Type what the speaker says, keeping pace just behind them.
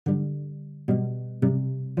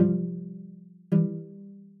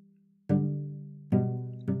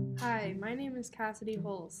Hi, my name is Cassidy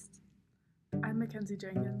Holst, I'm Mackenzie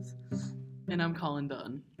Jenkins. And I'm Colin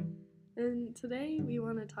Dunn. and today we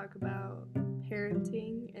want to talk about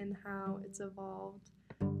parenting and how it's evolved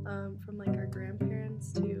from like our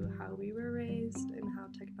grandparents to how we were raised and how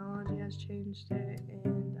technology has changed it,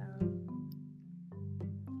 and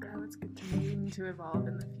How it's continuing to evolve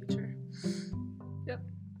in the future. Yep.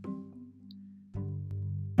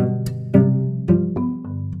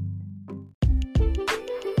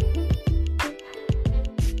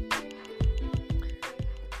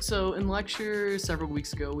 So, in lecture several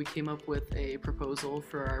weeks ago, we came up with a proposal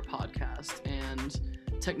for our podcast, and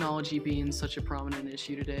technology being such a prominent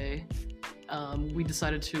issue today, we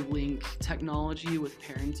decided to link technology with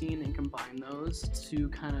parenting and combine those to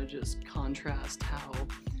kind of just contrast how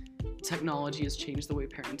technology has changed the way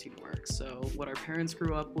parenting works. So, what our parents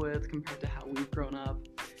grew up with compared to how we've grown up,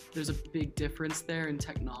 there's a big difference there, and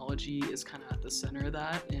technology is kind of at the center of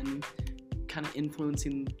that and kind of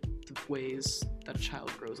influencing the ways that a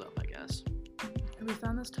child grows up, I guess. And we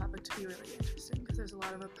found this topic to be really interesting because there's a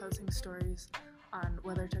lot of opposing stories on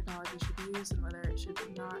whether technology should be used and whether it should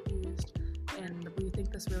be not used. And we think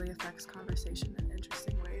this really affects conversation in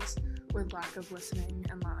interesting ways with lack of listening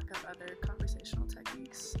and lack of other conversational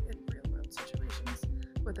techniques in real world situations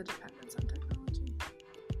with a dependence on technology.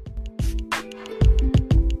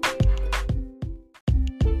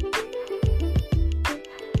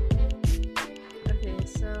 Okay,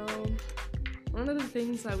 so one of the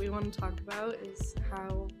things that we want to talk about is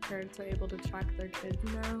how parents are able to track their kids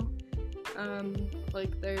now.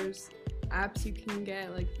 Like there's apps you can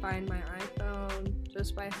get, like Find My iPhone.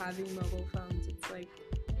 Just by having mobile phones, it's like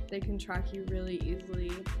they can track you really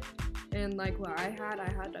easily. And like what I had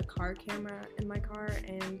a car camera in my car,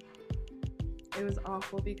 and it was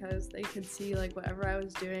awful because they could see like whatever I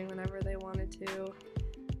was doing whenever they wanted to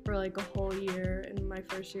for like a whole year in my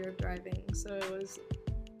first year of driving. So it was,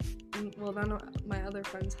 well, none of my other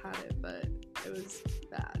friends had it, but it was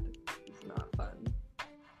bad. It was not fun.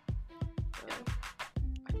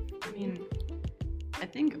 I mean, I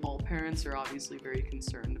think all parents are obviously very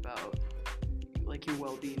concerned about like your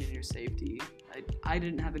well-being and your safety. I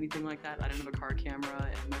didn't have anything like that. I didn't have a car camera,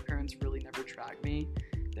 and my parents really never tracked me.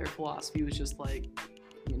 Their philosophy was just like,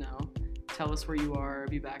 tell us where you are,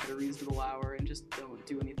 be back at a reasonable hour, and just don't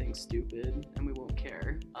do anything stupid, and we won't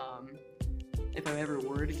care. If I ever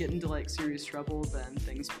were to get into like serious trouble, then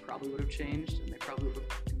things probably would have changed, and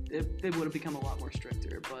they would have become a lot more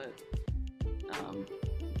stricter. But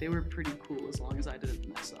they were pretty cool as long as I didn't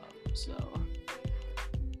mess up. So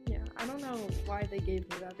Yeah, I don't know why they gave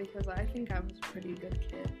me that, because I think I was a pretty good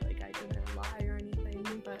kid. Like I didn't lie or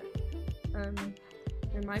anything, but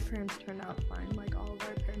and my parents turned out fine. Like all of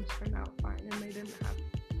our parents turned out fine, and they didn't have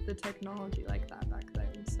the technology like that back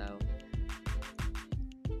then. So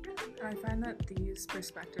I find that these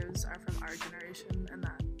perspectives are from our generation and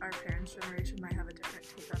that our parents' generation might have a different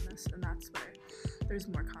take on this, and that's where there's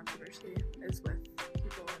more controversy, is with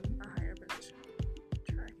people in a higher position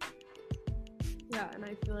tracking. yeah, and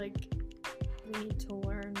I feel like we need to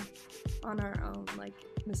learn on our own, like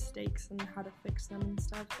mistakes and how to fix them and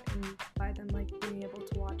stuff. And by them like being able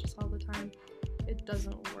to watch us all the time, it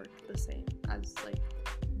doesn't work the same as like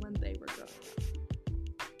when they were growing up.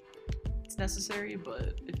 it's necessary,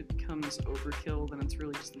 but if it becomes overkill, then it's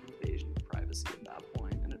really just an invasion of privacy at that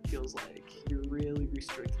point, and it feels like you're really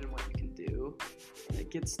restricted in what you can do, and it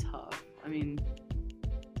gets tough. I mean,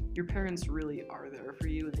 your parents really are there for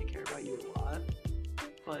you, and they care about you a lot,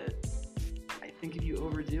 but I think if you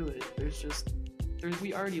overdo it,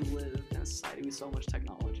 we already live in a society with so much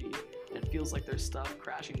technology, and it feels like there's stuff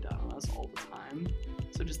crashing down on us all the time.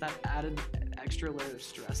 So just that added extra layer of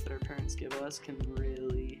stress that our parents give us can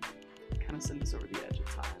really kind of send us over the edge at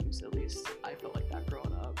times. At least I felt like that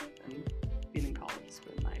growing up, and being in college has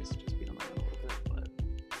been nice, just being on my own a little bit, but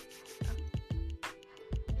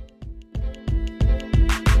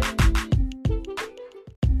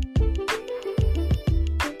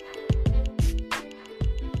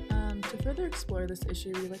To further explore this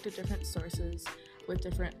issue, we looked at different sources with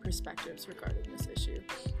different perspectives regarding this issue.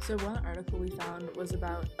 So one article we found was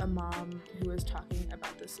about a mom who was talking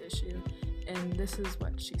about this issue, and this is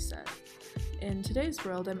what she said. In today's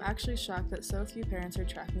world, I'm actually shocked that so few parents are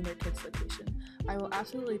tracking their kids' location. I will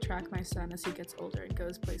absolutely track my son as he gets older and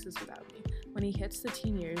goes places without me. When he hits the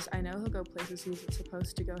teen years, I know he'll go places he isn't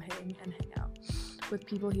supposed to go hang out with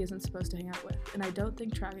people he isn't supposed to hang out with, and I don't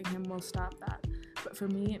think tracking him will stop that. But for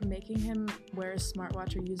me, making him wear a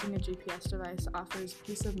smartwatch or using a GPS device offers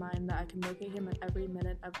peace of mind that I can locate him at every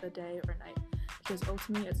minute of the day or night. because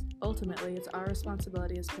ultimately it's our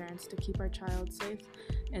responsibility as parents to keep our child safe,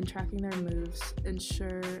 and tracking their moves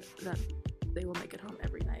ensure that they will make it home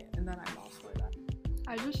every night, and that I'm all for that.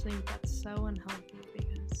 I just think that's so unhealthy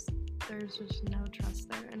because there's just no trust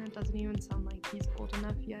there, and it doesn't even sound like he's old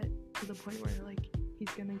enough yet to the point where like he's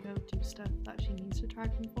gonna go do stuff that she needs to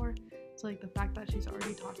track him for. So like the fact that she's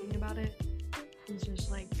already talking about it is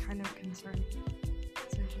just like kind of concerning.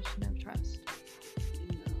 So there's just no trust.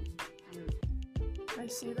 I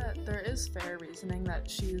see that there is fair reasoning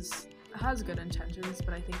that has good intentions,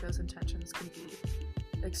 but I think those intentions can be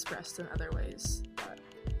expressed in other ways that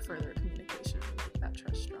further communication and make that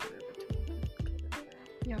trust stronger between the kid and parent.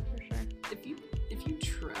 Yeah, for sure. If you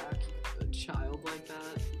track a child like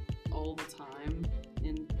that all the time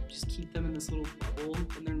and just keep them in this little bubble,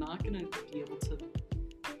 then they're not gonna be able to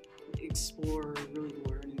explore or really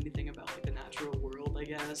learn anything about like the natural world, I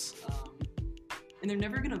guess. And they're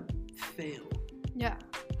never gonna fail. Yeah,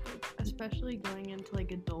 like, especially going into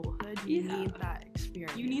like adulthood, you need that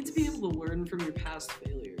experience. You need to be able to learn from your past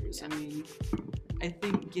failures. Yeah. I mean, I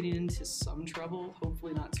think getting into some trouble,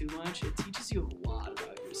 hopefully not too much, it teaches you a lot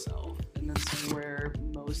about yourself, and that's where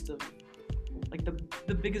most of like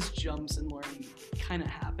the biggest jumps in learning kind of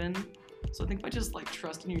happen. So I think by just like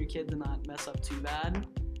trusting your kid to not mess up too bad,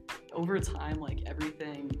 over time, like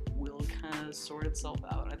everything will kind of sort itself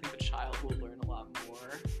out. And I think the child will learn a lot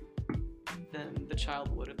more than the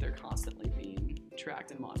child would if they're constantly being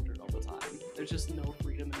tracked and monitored all the time. There's just no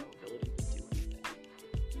freedom and no ability to do anything.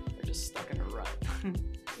 They're just stuck in a rut.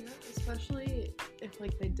 Yeah, especially if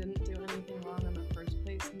like they didn't do anything wrong in the first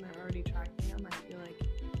place and they're already tracking them. I feel like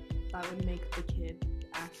that would make the kid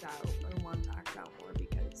act out or want to act out more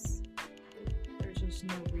because like, there's just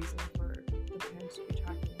no reason for the parents to be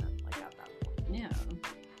tracking them like at that point. Yeah.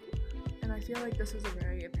 And I feel like this is a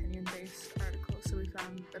very opinion-based article, so we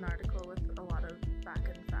found an article with a lot of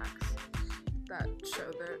back-end facts that show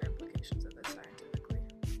the implications of this scientifically.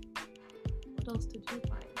 What else did you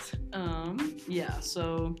find? Yeah,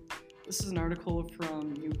 so this is an article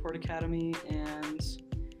from Newport Academy, and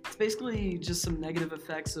it's basically just some negative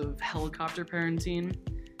effects of helicopter parenting,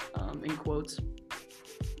 in quotes.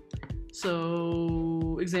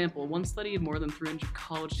 So, example, one study of more than 300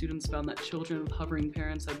 college students found that children of hovering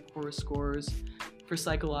parents had poor scores for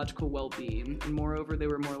psychological well-being, and moreover, they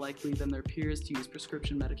were more likely than their peers to use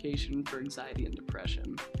prescription medication for anxiety and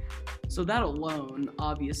depression. So that alone,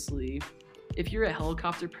 obviously, if you're a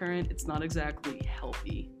helicopter parent, it's not exactly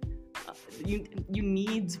healthy. You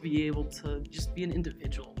need to be able to just be an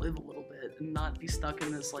individual, live a little bit, and not be stuck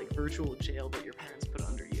in this like virtual jail that your parents put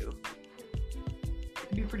under you. It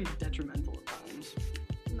can be pretty detrimental at times.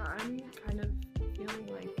 No, I'm kind of feeling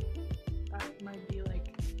like that might be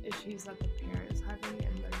like issues that the parent is having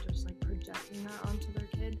and they're just like projecting that onto their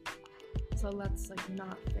kid. So that's like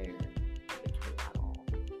not fair to the kid at all.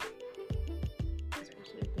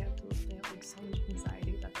 Especially if they have like so much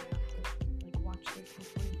anxiety that they have to like watch their kid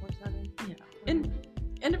 24/7. Yeah.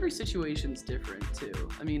 And every situation's different too.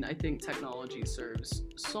 I mean, I think technology serves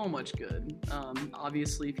so much good.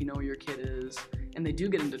 Obviously, if you know where your kid is and they do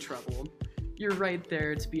get into trouble, you're right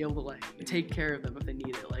there to be able to like take care of them if they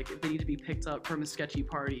need it. Like if they need to be picked up from a sketchy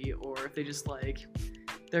party, or if they just like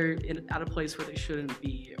they're at a place where they shouldn't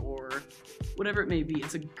be, or whatever it may be,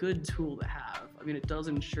 it's a good tool to have. I mean, it does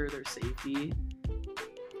ensure their safety,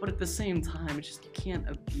 but at the same time, it's just you can't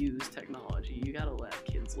abuse technology. You gotta let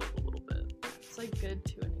kids live a little bit. It's like good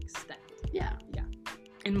to an extent. Yeah.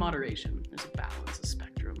 In moderation. There's a balance, a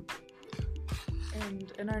spectrum.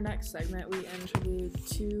 And in our next segment, we interviewed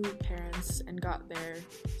 2 parents and got their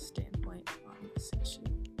standpoint on this issue.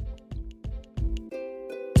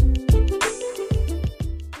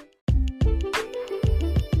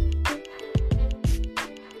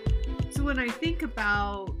 So when I think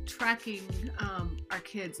about tracking our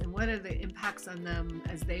kids and what are the impacts on them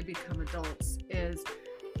as they become adults, is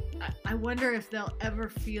I wonder if they'll ever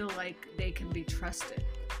feel like they can be trusted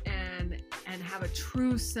and have a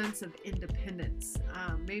true sense of independence.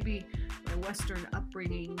 Maybe my Western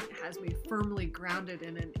upbringing has me firmly grounded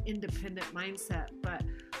in an independent mindset, but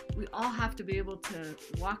we all have to be able to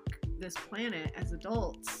walk this planet as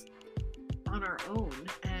adults on our own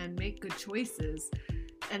and make good choices.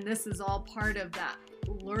 And this is all part of that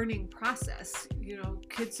learning process. You know,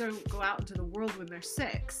 kids don't go out into the world when they're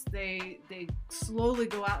 6. They slowly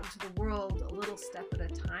go out into the world a little step at a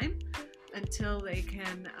time until they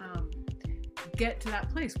can get to that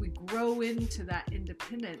place. We grow into that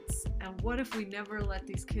independence. And what if we never let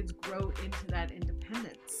these kids grow into that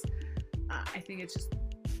independence? I think it's just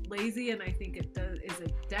lazy, and I think it is a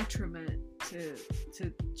detriment to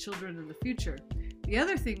children in the future. The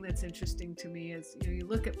other thing that's interesting to me is, you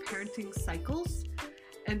look at parenting cycles.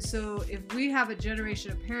 And so if we have a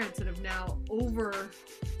generation of parents that have now over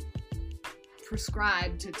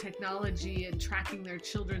prescribed to technology and tracking their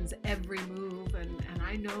children's every move, and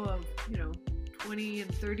I know of 20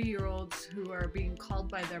 and 30-year-olds who are being called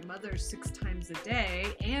by their mothers 6 times a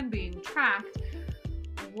day and being tracked,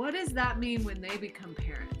 what does that mean when they become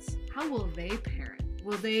parents? How will they parent?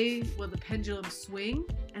 Will the pendulum swing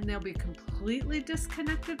and they'll be completely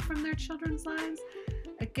disconnected from their children's lives?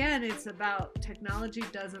 Again, it's about technology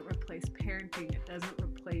doesn't replace parenting. It doesn't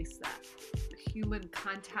replace that human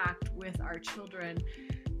contact with our children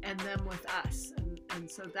and them with us. And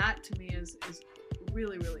so that to me is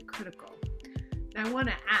really, really critical. Now, I want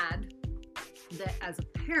to add that as a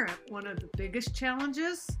parent, one of the biggest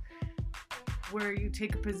challenges where you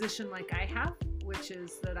take a position like I have, which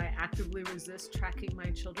is that I actively resist tracking my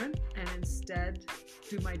children and instead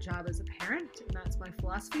do my job as a parent, and that's my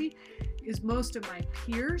philosophy, is most of my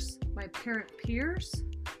peers, my parent peers,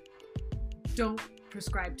 don't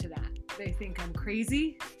prescribe to that. They think I'm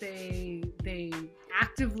crazy. They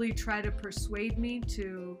actively try to persuade me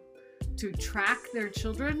to track their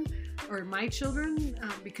children or my children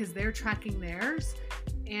because they're tracking theirs,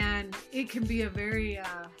 and it can be a very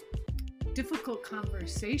difficult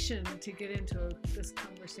conversation to get into this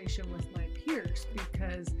conversation with my peers,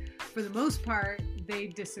 because for the most part they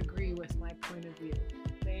disagree with my point of view.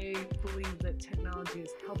 They believe that technology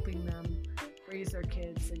is helping them raise their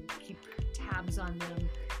kids and keep tabs on them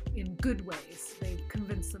in good ways. They've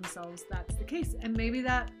convinced themselves that's the case, and maybe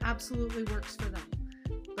that absolutely works for them,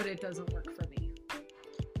 but it doesn't work for me.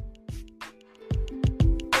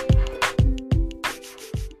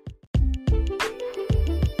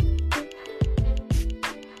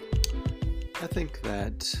 I think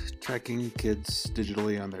that tracking kids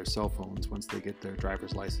digitally on their cell phones once they get their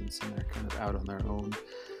driver's license and they're kind of out on their own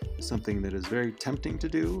is something that is very tempting to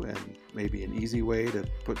do and maybe an easy way to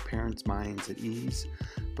put parents' minds at ease,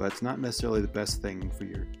 but it's not necessarily the best thing for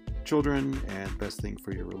your children and best thing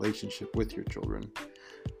for your relationship with your children.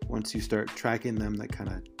 Once you start tracking them, that kind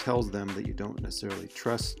of tells them that you don't necessarily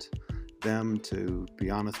trust them to be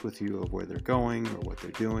honest with you of where they're going or what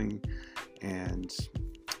they're doing, and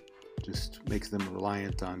just makes them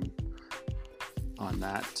reliant on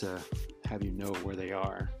that to have you know where they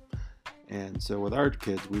are. And so with our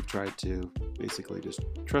kids, we've tried to basically just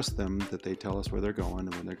trust them that they tell us where they're going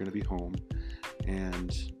and when they're going to be home,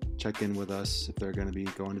 and check in with us if they're going to be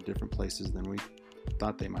going to different places than we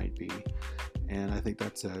thought they might be. And I think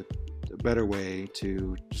that's a better way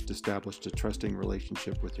to just establish a trusting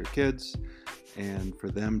relationship with your kids, and for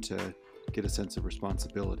them to get a sense of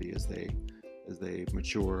responsibility as they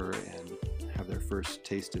mature and have their first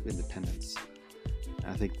taste of independence.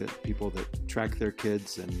 I think that people that track their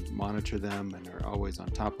kids and monitor them and are always on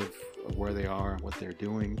top of where they are and what they're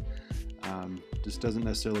doing just doesn't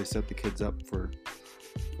necessarily set the kids up for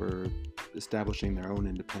establishing their own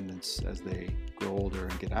independence as they grow older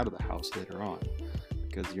and get out of the house later on,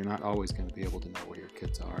 because you're not always going to be able to know where your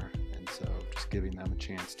kids are. And so just giving them a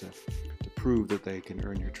chance to prove that they can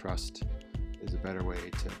earn your trust is a better way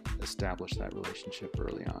to establish that relationship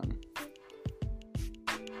early on.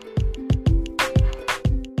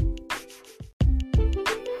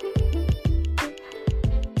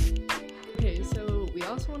 Okay, so we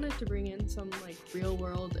also wanted to bring in some real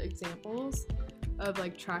world examples of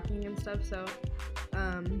tracking and stuff. So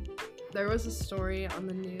there was a story on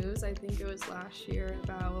the news, I think it was last year,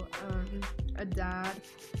 about a dad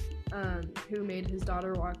who made his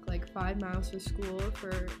daughter walk 5 miles to school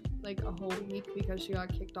for a whole week because she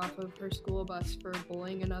got kicked off of her school bus for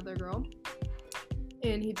bullying another girl.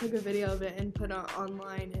 And he took a video of it and put it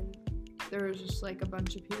online, and there was just a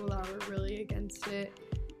bunch of people that were really against it,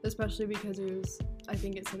 especially because I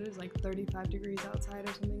think it said it was 35 degrees outside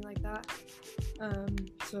or something like that.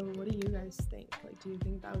 So what do you guys think? Do you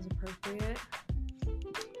think that was appropriate?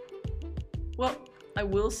 Well, I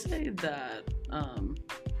will say that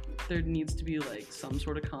there needs to be some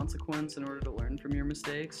sort of consequence in order to learn from your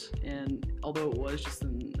mistakes. And although it was just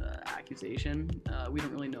an accusation, we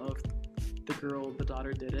don't really know if the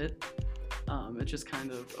daughter did it. It's just kind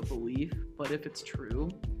of a belief. But if it's true,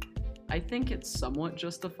 I think it's somewhat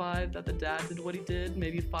justified that the dad did what he did.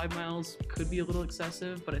 Maybe 5 miles could be a little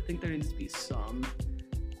excessive, but I think there needs to be some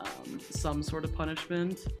sort of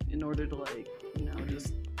punishment in order to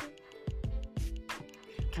just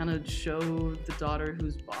kind of show the daughter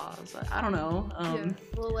who's boss. I don't know. Yeah.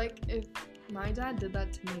 Well, if my dad did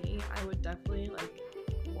that to me, I would definitely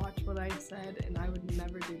watch what I said, and I would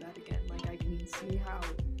never do that again. I can see how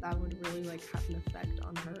that would really have an effect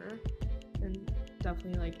on her, and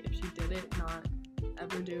definitely if she did it, not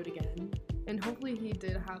ever do it again. And hopefully he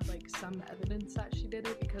did have like some evidence that she did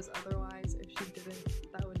it, because otherwise if she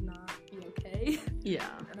didn't, that would not be okay. Yeah.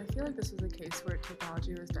 And I feel like this was a case where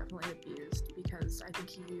technology was definitely abused, because I think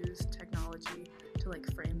he used technology to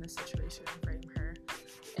like frame the situation, frame her.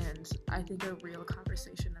 And I think a real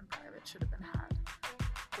conversation in private should have been had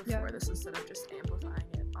before this, instead of just amplifying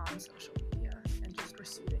it on social media and just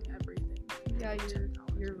receiving everything. Yeah,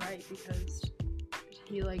 you're right, because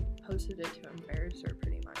he like posted it to embarrass her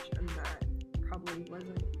pretty much, and that probably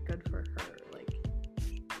wasn't good for her. Like,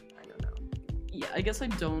 I don't know. Yeah, I guess I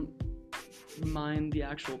don't mind the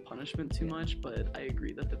actual punishment too much, but I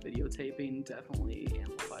agree that the videotaping definitely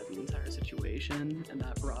amplified the entire situation, and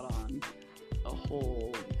that brought on a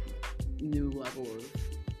whole new level of,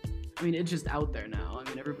 I mean, it's just out there now. I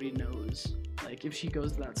mean, everybody knows, like, if she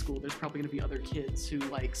goes to that school, there's probably gonna be other kids who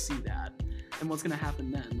like see that, and what's gonna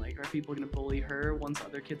happen then? Like, are people gonna bully her once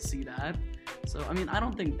other kids see that? So I mean, I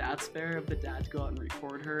don't think that's fair of the dad to go out and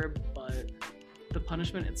record her, but the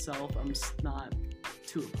punishment itself, I'm just not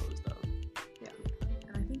too opposed of.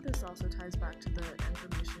 And I think this also ties back to the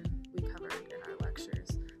information we covered in our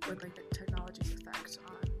lectures with like the technology's effect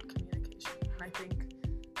on communication. And I think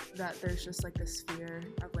that there's just like this fear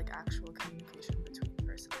of like actual communication between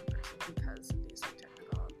person and person because of these like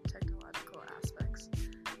technological aspects,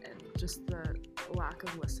 and just the lack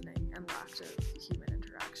of listening and lack of human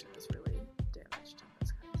interaction is really damaged in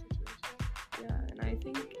this kind of situation. Yeah, and I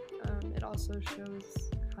think it also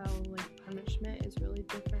shows how like punishment is really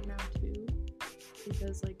different now too,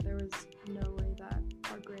 because like there was no way that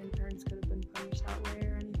our grandparents could have been punished that way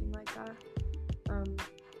or anything like that.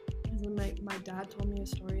 Because my dad told me a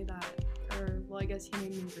story that, or well, I guess he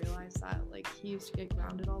made me realize that like he used to get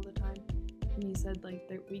grounded all the time, and he said like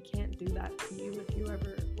that we can't do that to you if you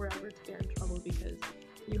were ever to get in trouble, because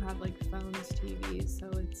you have like phones, TVs, so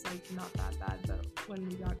it's like not that bad. But when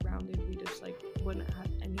we got grounded, we just like wouldn't have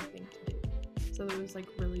anything to do. So it was like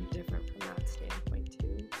really different from that standpoint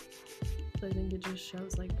too. So I think it just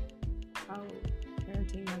shows like how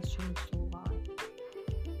parenting has changed a lot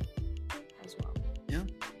as well. Yeah.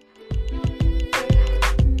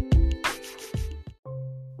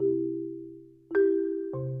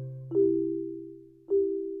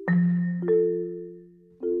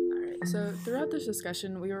 So throughout this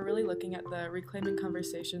discussion, we were really looking at the Reclaiming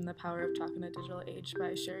Conversation, The Power of Talk in a Digital Age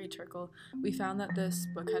by Sherry Turkle. We found that this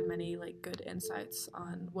book had many like good insights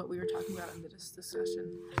on what we were talking about in this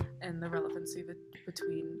discussion and the relevancy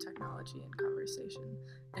between technology and conversation.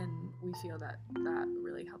 And we feel that that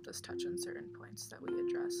really helped us touch on certain points that we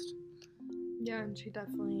addressed. Yeah, and she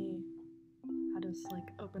definitely had us like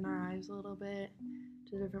open our eyes a little bit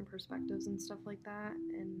to different perspectives and stuff like that.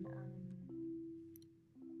 And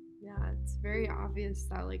yeah, it's very obvious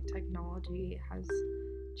that like technology has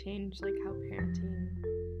changed like how parenting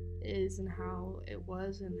is and how it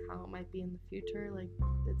was and how it might be in the future. Like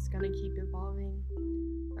it's gonna keep evolving,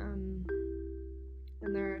 and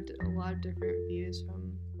there are a lot of different views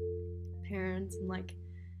from parents,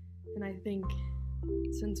 and I think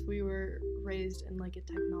since we were raised in like a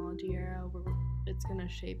technology era, where it's gonna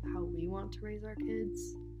shape how we want to raise our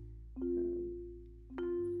kids.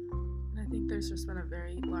 I think there's just been a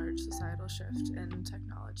very large societal shift in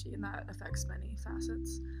technology, and that affects many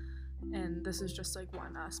facets. And this is just like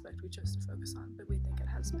one aspect we chose to focus on, but we think it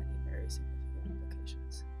has many very significant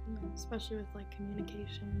implications. Yeah, especially with like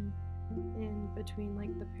communication in between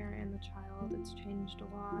like the parent and the child, it's changed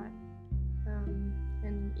a lot.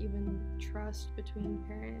 And even trust between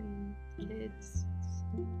parent and kids,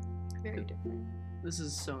 it's very different. This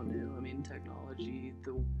is so new. I mean, technology,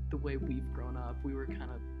 the way we've grown up, we were kind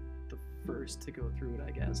of the first to go through it,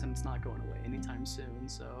 I guess, and it's not going away anytime soon.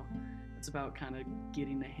 So it's about kind of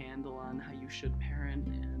getting a handle on how you should parent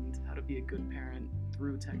and how to be a good parent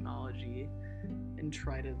through technology, and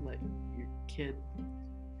try to let your kid,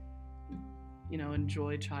 you know,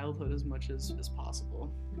 enjoy childhood as much as possible.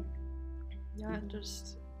 Yeah,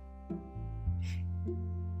 just.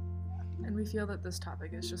 And we feel that this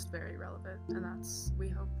topic is just very relevant, and we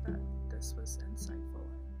hope that this was insightful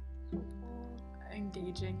and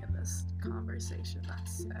engaging in this conversation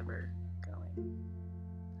that's ever going.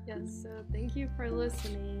 Yes, so thank you for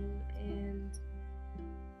listening, and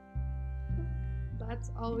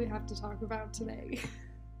that's all we have to talk about today.